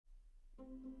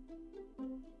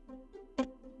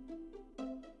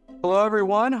Hello,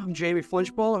 everyone. I'm Jamie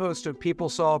Flinchbaugh, host of People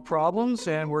Solve Problems,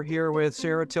 and we're here with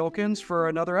Sarah Tilkens for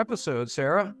another episode.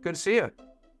 Sarah, good to see you.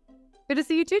 Good to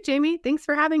see you too, Jamie. Thanks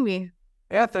for having me.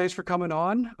 Yeah, thanks for coming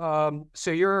on. So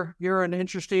you're an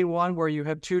interesting one where you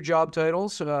have two job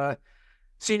titles: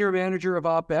 Senior Manager of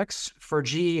OpEx for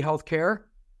GE Healthcare,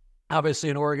 obviously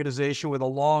an organization with a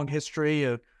long history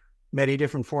of many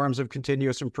different forms of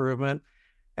continuous improvement,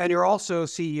 and you're also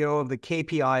CEO of the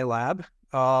KPI Lab.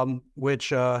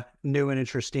 Which new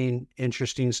and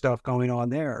interesting stuff going on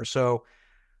there. So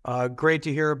great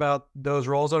to hear about those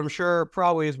roles. I'm sure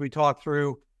probably as we talk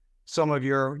through some of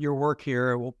your work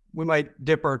here, we might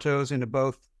dip our toes into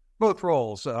both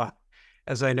roles.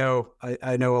 As I know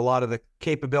a lot of the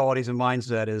capabilities and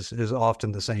mindset is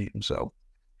often the same. So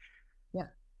yeah.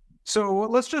 So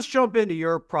let's just jump into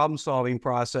your problem solving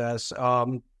process.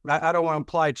 I don't want to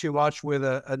imply too much with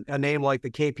a name like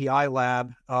the KPI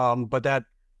Lab, but that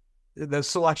the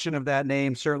selection of that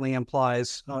name certainly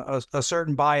implies a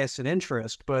certain bias and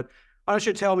interest. But why don't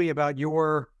you tell me about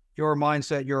your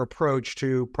mindset, your approach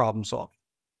to problem solving?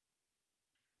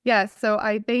 Yeah, so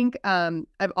I think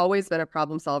I've always been a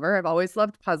problem solver. I've always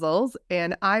loved puzzles,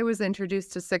 and I was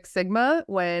introduced to Six Sigma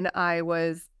when I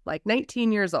was like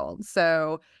 19 years old.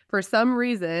 So for some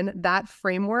reason, that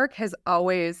framework has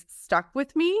always stuck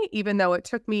with me, even though it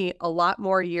took me a lot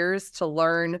more years to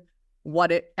learn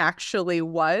what it actually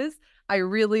was. I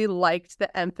really liked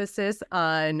the emphasis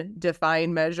on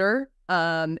define, measure,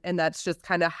 and that's just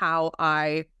kind of how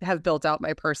I have built out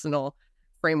my personal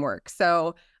framework.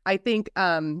 So I think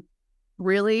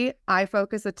really I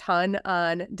focus a ton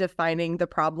on defining the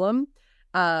problem.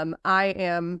 I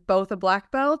am both a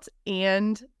black belt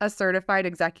and a certified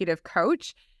executive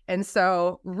coach. And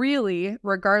so really,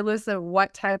 regardless of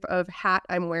what type of hat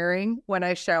I'm wearing when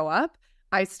I show up,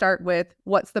 I start with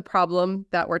what's the problem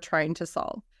that we're trying to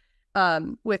solve.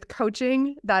 With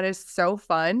coaching, that is so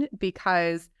fun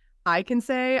because I can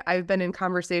say I've been in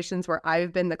conversations where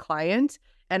I've been the client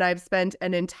and I've spent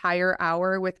an entire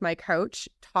hour with my coach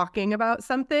talking about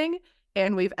something,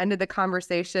 and we've ended the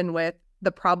conversation with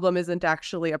the problem isn't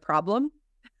actually a problem.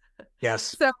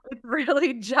 Yes. So it's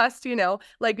really just,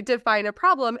 like define a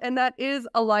problem. And that is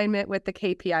alignment with the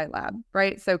KPI Lab,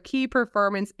 right? So key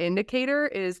performance indicator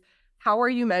is how are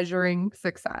you measuring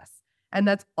success? And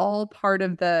that's all part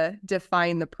of the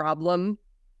define the problem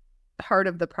part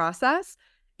of the process.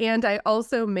 And I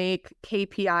also make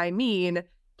KPI mean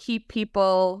keep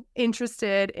people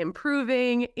interested,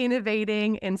 improving,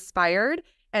 innovating, inspired.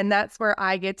 And that's where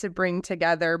I get to bring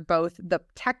together both the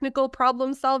technical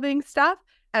problem solving stuff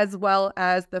as well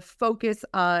as the focus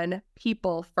on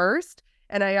people first.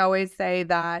 And I always say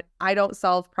that I don't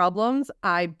solve problems,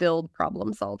 I build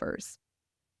problem solvers.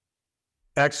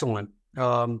 Excellent.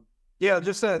 Yeah,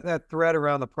 just that thread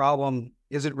around the problem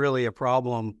isn't really a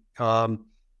problem. I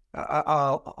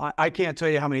can't tell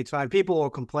you how many times people will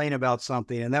complain about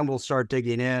something and then we'll start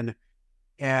digging in.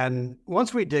 And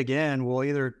once we dig in, we'll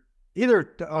either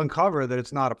uncover that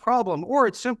it's not a problem or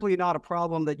it's simply not a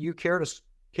problem that you care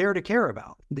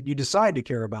about, that you decide to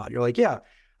care about. You're like, yeah,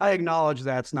 I acknowledge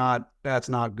that's not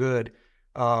good.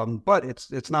 But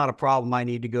it's not a problem I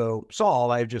need to go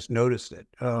solve. I've just noticed it.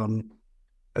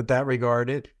 At that regard,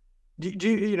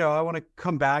 I want to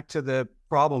come back to the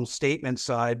problem statement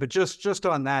side, but just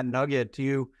on that nugget,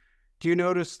 do you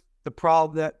notice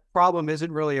that problem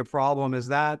isn't really a problem? Is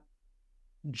that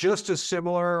just as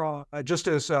similar, just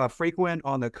as frequent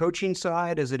on the coaching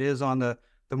side as it is on the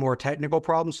more technical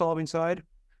problem solving side?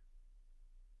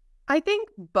 I think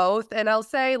both. And I'll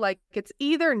say it's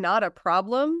either not a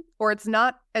problem or it's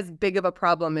not as big of a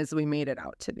problem as we made it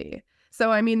out to be. So,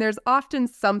 I mean, there's often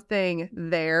something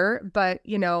there, but,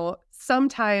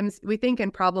 sometimes we think in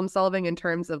problem solving in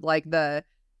terms of the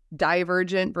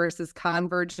divergent versus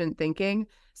convergent thinking.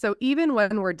 So even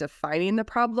when we're defining the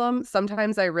problem,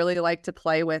 sometimes I really like to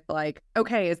play with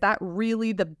okay, is that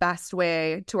really the best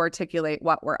way to articulate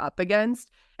what we're up against?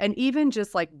 And even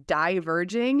just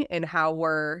diverging in how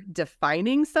we're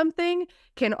defining something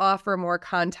can offer more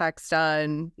context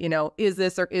on, is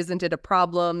this or isn't it a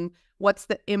problem? What's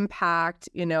the impact?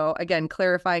 Again,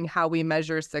 clarifying how we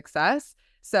measure success.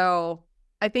 So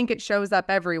I think it shows up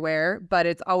everywhere, but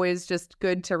it's always just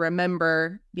good to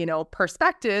remember,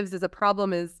 perspectives as a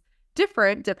problem is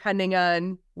different depending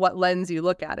on what lens you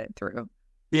look at it through.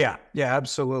 Yeah,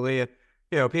 absolutely.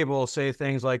 People will say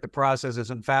things like the process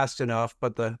isn't fast enough,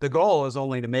 but the goal is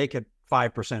only to make it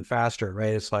 5% faster,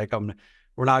 right? It's like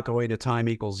we're not going to time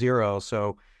equals 0,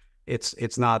 so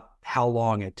it's not how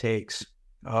long it takes.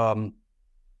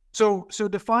 So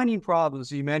defining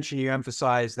problems, you mentioned you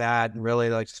emphasize that and really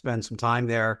like to spend some time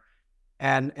there.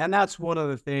 And that's one of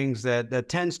the things that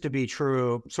tends to be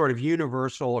true, sort of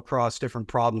universal across different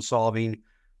problem solving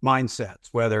mindsets,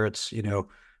 whether it's,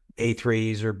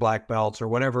 A3s or black belts or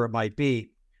whatever it might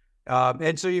be.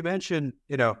 And so you mentioned,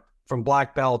 from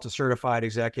black belt to certified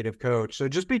executive coach. So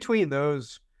just between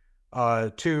those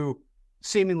two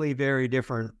seemingly very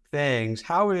different things,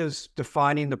 how is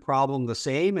defining the problem the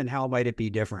same and how might it be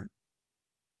different?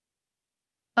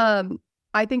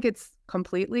 I think it's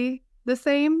completely the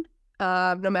same,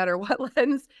 no matter what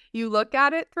lens you look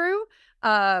at it through.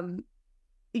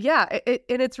 Yeah,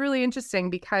 and it's really interesting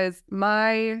because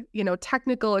my,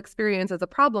 technical experience as a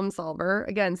problem solver,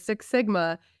 again, Six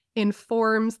Sigma,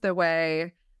 informs the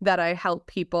way that I help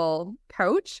people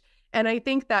coach. And I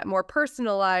think that more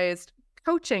personalized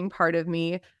coaching part of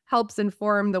me helps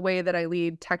inform the way that I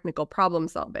lead technical problem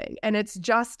solving. And it's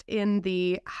just in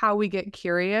the how we get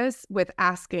curious with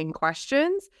asking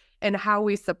questions and how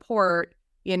we support,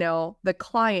 the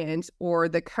client or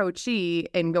the coachee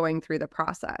in going through the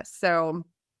process. So,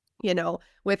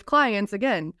 with clients,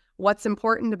 again, what's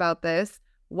important about this?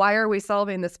 Why are we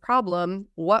solving this problem?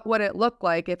 What would it look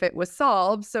like if it was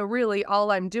solved? So really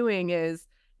all I'm doing is,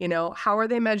 how are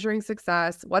they measuring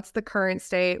success? What's the current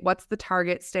state? What's the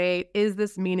target state? Is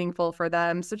this meaningful for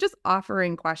them? So just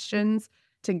offering questions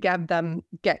to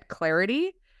get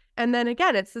clarity. And then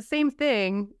again, it's the same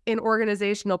thing in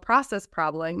organizational process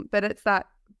problem, but it's that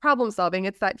problem solving.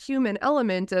 It's that human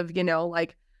element of,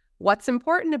 what's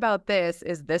important about this?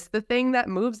 Is this the thing that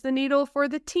moves the needle for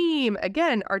the team?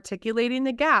 Again, articulating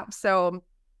the gap. So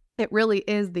it really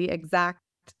is the exact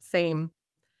same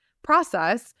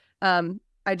process.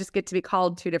 I just get to be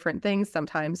called two different things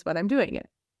sometimes when I'm doing it.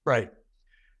 Right.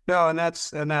 No, and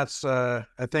that's I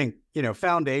think,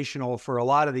 foundational for a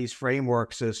lot of these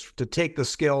frameworks is to take the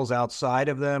skills outside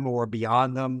of them or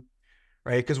beyond them,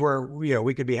 right? Because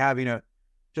we could be having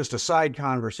just a side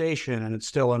conversation and it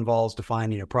still involves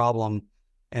defining a problem.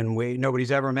 And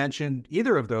nobody's ever mentioned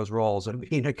either of those roles of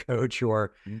being a coach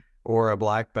or a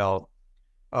black belt.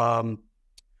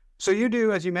 So you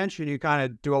do, as you mentioned, you kind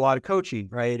of do a lot of coaching,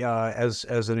 right? As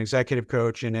an executive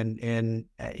coach and in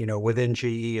within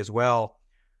GE as well.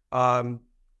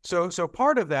 So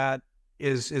part of that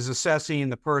is assessing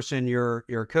the person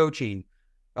you're coaching,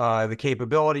 the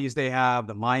capabilities they have,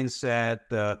 the mindset,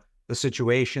 the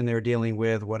situation they're dealing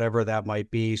with, whatever that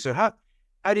might be. So how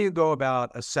do you go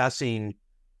about assessing,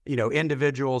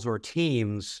 individuals or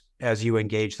teams as you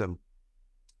engage them?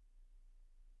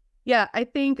 Yeah, I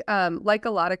think like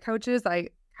a lot of coaches, I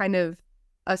kind of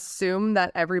assume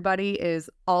that everybody is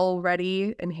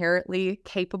already inherently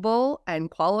capable and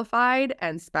qualified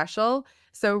and special.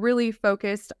 So really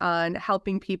focused on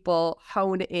helping people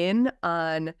hone in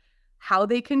on how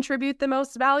they contribute the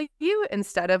most value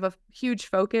instead of a huge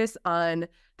focus on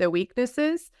the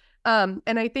weaknesses. And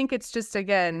I think it's just,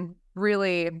 again,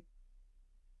 really,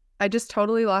 I just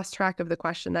totally lost track of the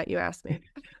question that you asked me.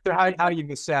 So how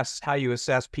you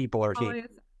assess people or teams?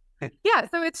 Yeah.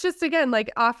 So it's just, again,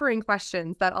 like offering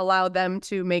questions that allow them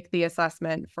to make the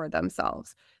assessment for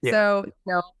themselves. Yeah.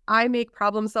 So, I make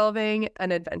problem solving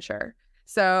an adventure.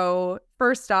 So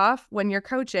first off, when you're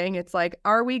coaching, it's like,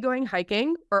 are we going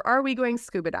hiking or are we going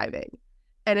scuba diving?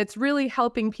 And it's really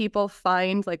helping people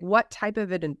find like what type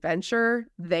of an adventure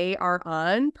they are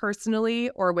on personally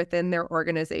or within their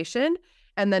organization,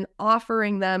 and then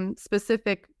offering them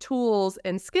specific tools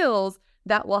and skills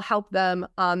that will help them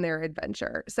on their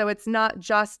adventure. So it's not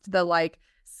just the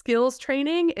skills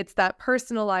training, it's that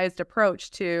personalized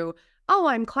approach to, oh,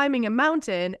 I'm climbing a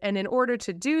mountain, and in order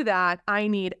to do that, I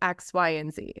need X, Y,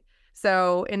 and Z.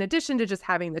 So in addition to just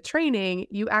having the training,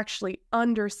 you actually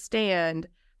understand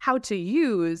how to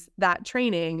use that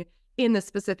training in the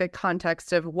specific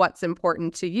context of what's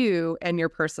important to you and your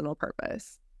personal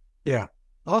purpose. Yeah,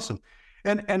 awesome.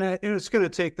 And it's going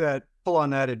to pull on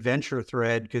that adventure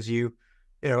thread, because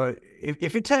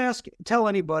if you tell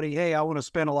anybody, hey, I want to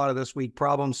spend a lot of this week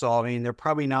problem solving, they're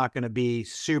probably not going to be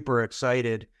super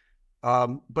excited.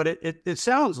 But it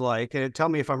sounds like, and tell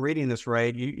me if I'm reading this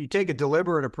right, you take a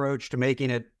deliberate approach to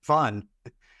making it fun.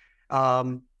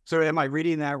 So am I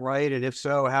reading that right? And if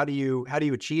so, how do you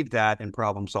achieve that in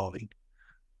problem solving?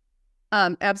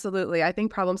 Absolutely. I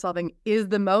think problem solving is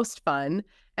the most fun.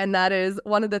 And that is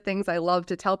one of the things I love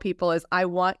to tell people is I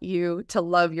want you to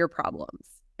love your problems.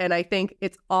 And I think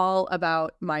it's all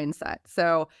about mindset.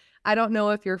 So I don't know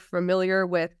if you're familiar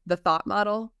with the thought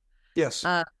model. Yes.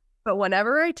 But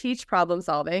whenever I teach problem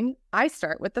solving, I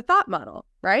start with the thought model,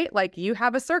 right? Like you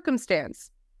have a circumstance,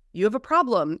 you have a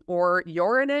problem, or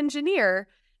you're an engineer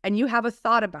and you have a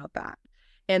thought about that.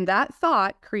 And that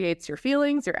thought creates your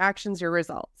feelings, your actions, your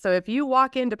results. So if you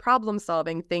walk into problem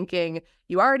solving thinking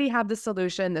you already have the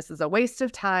solution, this is a waste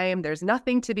of time, there's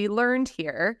nothing to be learned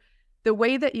here, the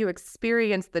way that you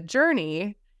experience the journey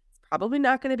is probably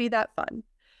not going to be that fun.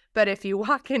 But if you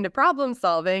walk into problem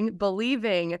solving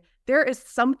believing there is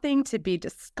something to be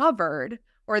discovered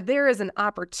or there is an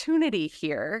opportunity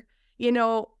here,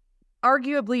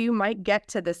 arguably you might get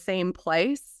to the same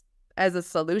place as a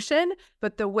solution,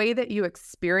 but the way that you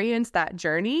experience that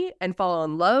journey and fall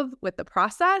in love with the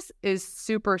process is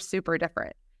super, super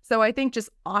different. So I think just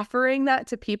offering that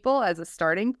to people as a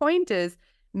starting point is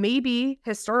maybe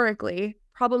historically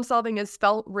problem solving has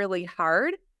felt really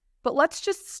hard, but let's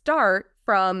just start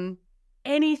from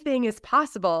anything is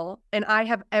possible and I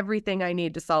have everything I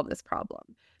need to solve this problem.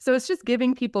 So it's just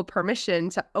giving people permission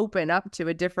to open up to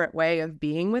a different way of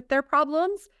being with their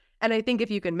problems. And I think if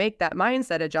you can make that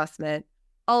mindset adjustment,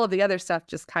 all of the other stuff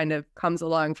just kind of comes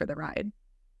along for the ride.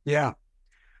 Yeah,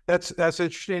 that's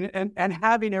interesting. And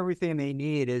having everything they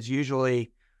need is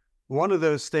usually one of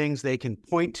those things they can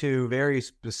point to very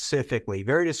specifically,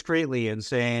 very discreetly, and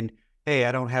saying, hey,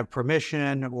 I don't have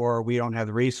permission, or we don't have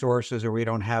the resources, or we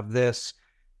don't have this.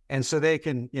 And so they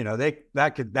can,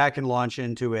 that can launch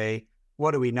into a what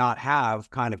do we not have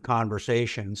kind of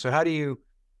conversation. So how do you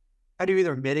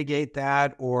either mitigate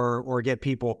that or get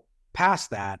people past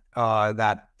that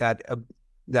that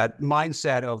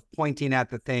mindset of pointing at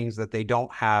the things that they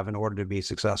don't have in order to be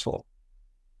successful?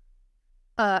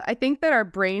 I think that our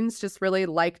brains just really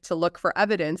like to look for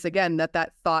evidence, again,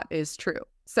 that thought is true.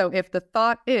 So if the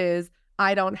thought is,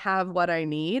 I don't have what I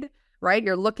need, right?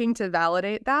 You're looking to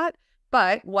validate that.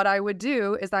 But what I would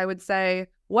do is I would say,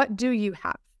 what do you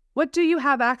have? What do you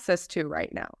have access to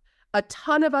right now? A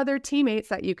ton of other teammates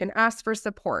that you can ask for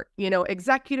support,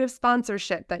 executive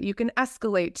sponsorship that you can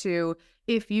escalate to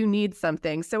if you need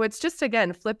something. So it's just,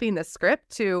 again, flipping the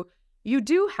script to you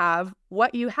do have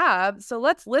what you have. So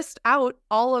let's list out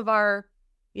all of our,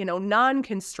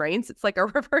 non-constraints. It's like a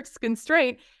reverse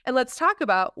constraint. And let's talk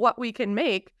about what we can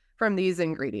make from these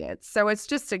ingredients. So it's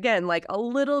just, again, like a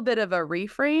little bit of a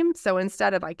reframe. So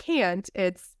instead of I can't,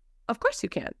 it's of course you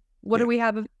can. What do we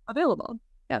have available?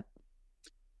 Yeah.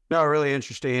 No, really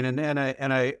interesting, and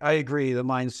I agree. The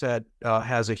mindset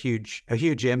has a huge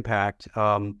impact.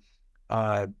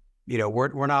 We're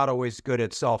not always good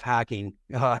at self-hacking,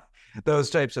 those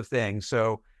types of things.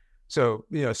 So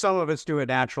some of us do it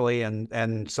naturally,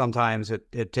 and sometimes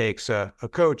it takes a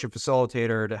coach, a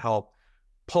facilitator, to help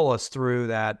pull us through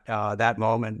that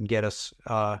moment and get us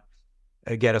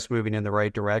moving in the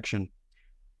right direction.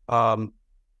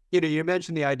 You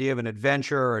mentioned the idea of an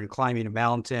adventure and climbing a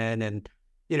mountain, and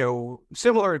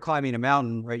similar to climbing a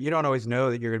mountain, right? You don't always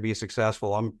know that you're going to be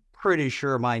successful. I'm pretty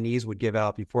sure my knees would give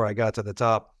out before I got to the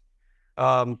top.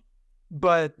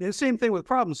 But the same thing with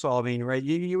problem solving, right?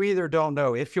 You either don't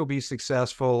know if you'll be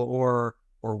successful or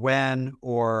when,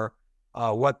 or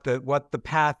what the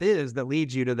path is that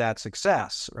leads you to that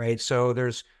success, right? So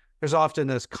there's often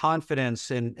this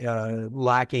confidence in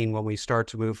lacking when we start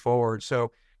to move forward.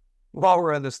 So while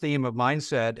we're on this theme of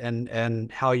mindset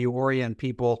and how you orient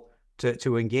people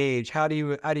to engage, how do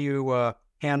you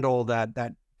handle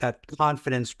that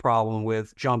confidence problem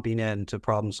with jumping into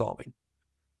problem solving?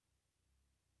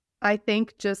 I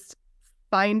think just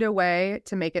find a way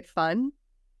to make it fun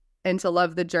and to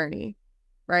love the journey,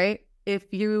 right?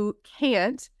 If you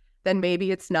can't, then maybe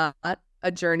it's not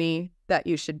a journey that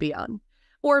you should be on.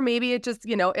 Or maybe it just,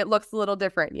 it looks a little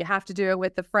different. You have to do it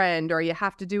with a friend, or you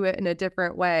have to do it in a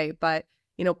different way. But,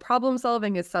 problem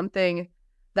solving is something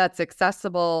that's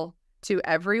accessible to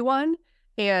everyone.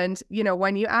 And,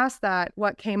 when you ask that,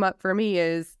 what came up for me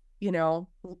is,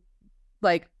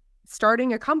 like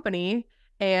starting a company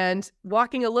and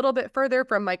walking a little bit further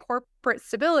from my corporate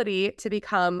stability to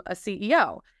become a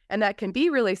CEO. And that can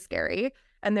be really scary.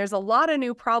 And there's a lot of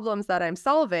new problems that I'm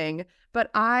solving,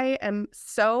 but I am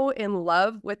so in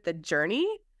love with the journey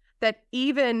that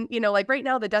even, like right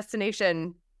now, the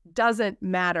destination doesn't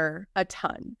matter a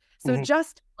ton. So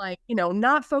just like,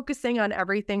 not focusing on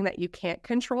everything that you can't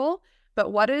control,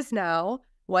 but what is now,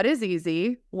 what is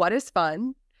easy, what is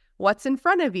fun, what's in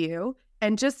front of you,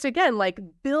 and just, again, like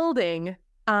building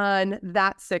on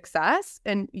that success,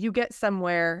 and you get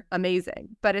somewhere amazing.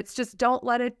 But it's just, don't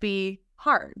let it be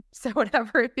hard. So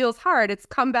whenever it feels hard, it's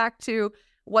come back to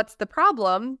what's the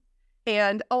problem,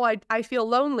 and I feel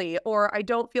lonely, or I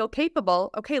don't feel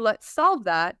capable. Okay, let's solve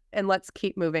that, and let's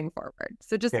keep moving forward.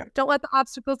 So just don't let the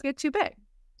obstacles get too big.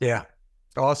 Yeah,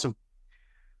 awesome.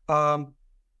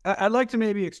 I'd like to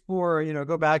maybe explore,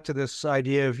 go back to this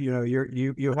idea of,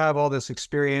 you have all this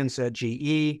experience at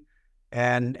GE.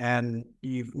 and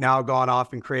you've now gone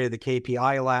off and created the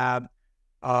KPI Lab.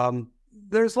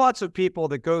 There's lots of people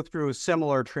that go through a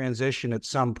similar transition at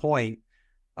some point,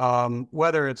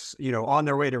 whether it's, on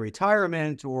their way to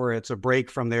retirement or it's a break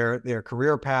from their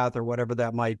career path or whatever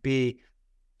that might be.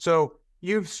 So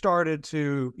you've started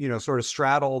to, sort of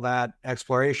straddle that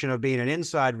exploration of being an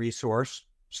inside resource,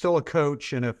 still a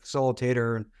coach and a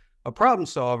facilitator and a problem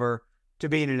solver, to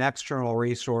being an external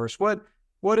resource. What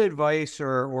advice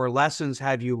or lessons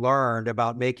have you learned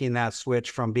about making that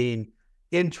switch from being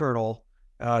internal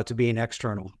to being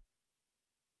external?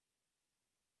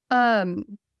 I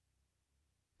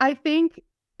think,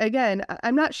 again,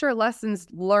 I'm not sure lessons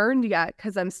learned yet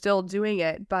because I'm still doing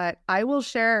it, but I will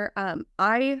share,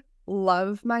 I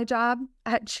love my job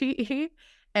at GE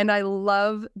and I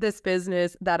love this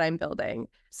business that I'm building.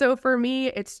 So for me,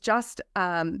 it's just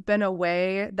been a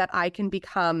way that I can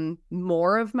become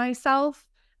more of myself.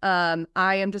 I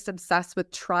am just obsessed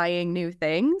with trying new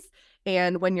things.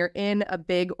 And when you're in a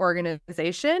big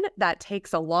organization, that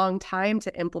takes a long time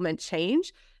to implement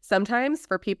change. Sometimes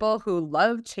for people who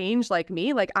love change like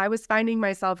me, like I was finding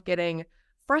myself getting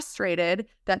frustrated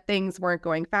that things weren't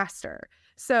going faster.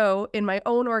 So in my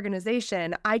own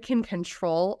organization, I can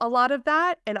control a lot of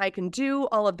that and I can do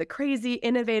all of the crazy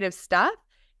innovative stuff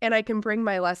and I can bring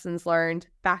my lessons learned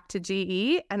back to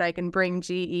GE and I can bring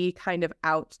GE kind of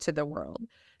out to the world.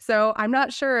 So I'm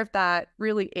not sure if that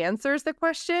really answers the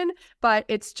question, but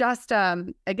it's just,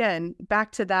 again,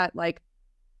 back to that, like,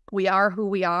 we are who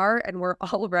we are and we're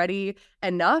already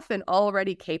enough and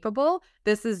already capable.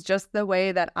 This is just the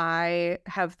way that I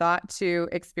have thought to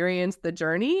experience the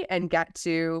journey and get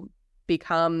to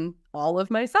become all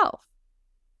of myself.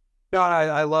 No,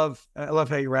 I love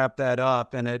how you wrap that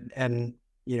up. And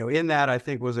in that, I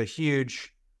think was a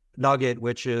huge nugget,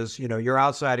 which is, your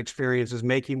outside experience is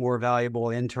making more valuable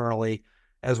internally,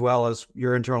 as well as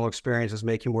your internal experience is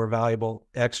making more valuable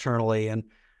externally. And,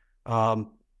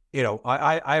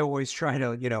 I always try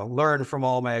to, learn from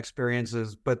all my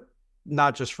experiences, but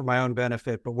not just for my own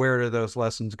benefit, but where do those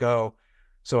lessons go?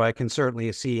 So I can certainly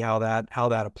see how that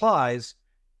applies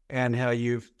and how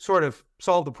you've sort of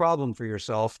solved the problem for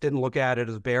yourself, didn't look at it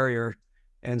as a barrier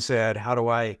and said, how do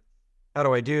I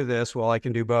do this? Well, I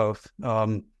can do both.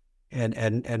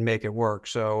 And make it work.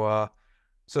 So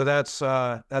that's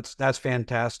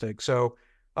fantastic. So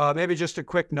maybe just a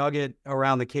quick nugget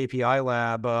around the KPI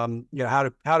Lab.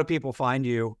 How do people find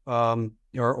you?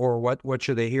 Or what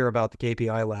should they hear about the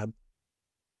KPI Lab?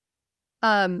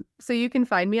 So you can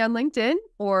find me on LinkedIn,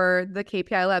 or the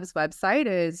KPI Lab's website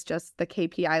is just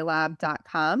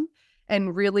thekpilab.com.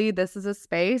 And really, this is a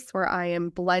space where I am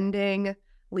blending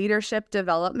leadership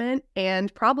development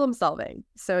and problem solving.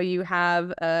 So you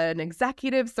have an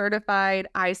executive certified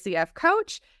ICF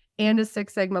coach and a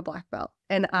Six Sigma black belt.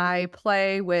 And I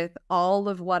play with all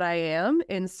of what I am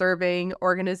in serving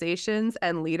organizations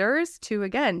and leaders to,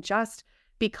 again, just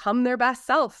become their best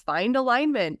self, find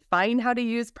alignment, find how to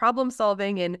use problem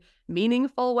solving in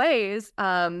meaningful ways.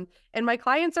 And my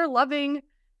clients are loving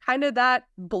kind of that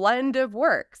blend of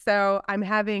work. So I'm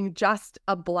having just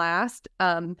a blast.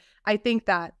 I think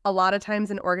that a lot of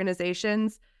times in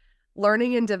organizations,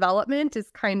 learning and development is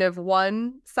kind of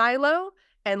one silo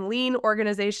and lean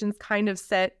organizations kind of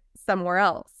sit somewhere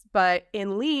else. But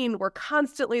in lean, we're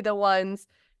constantly the ones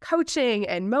coaching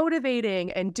and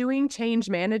motivating and doing change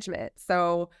management.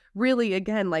 So really,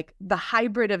 again, like the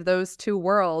hybrid of those two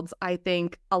worlds, I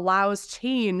think allows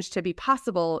change to be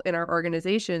possible in our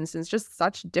organizations in just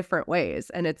such different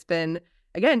ways. And it's been,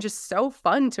 again, just so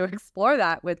fun to explore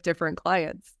that with different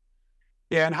clients.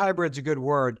 Yeah, and hybrid's a good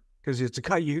word because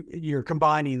you're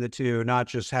combining the two, not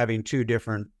just having two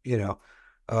different,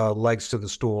 legs to the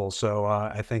stool. So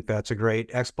I think that's a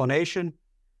great explanation.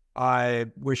 I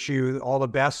wish you all the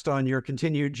best on your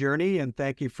continued journey, and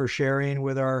thank you for sharing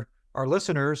with our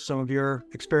listeners some of your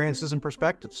experiences and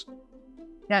perspectives.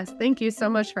 Yes, thank you so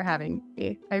much for having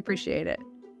me. I appreciate it.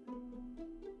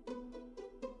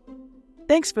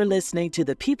 Thanks for listening to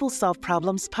the People Solve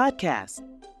Problems podcast.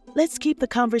 Let's keep the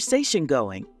conversation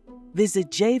going.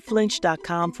 Visit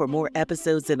jflinch.com for more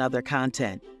episodes and other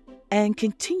content. And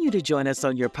continue to join us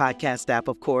on your podcast app,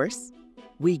 of course.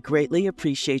 We greatly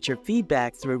appreciate your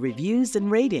feedback through reviews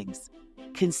and ratings.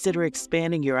 Consider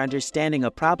expanding your understanding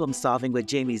of problem solving with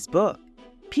Jamie's book,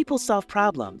 People Solve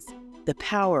Problems: The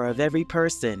Power of Every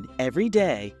Person, Every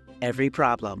Day, Every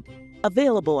Problem.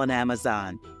 Available on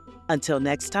Amazon. Until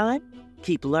next time,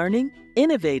 keep learning,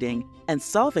 innovating, and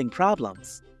solving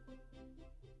problems.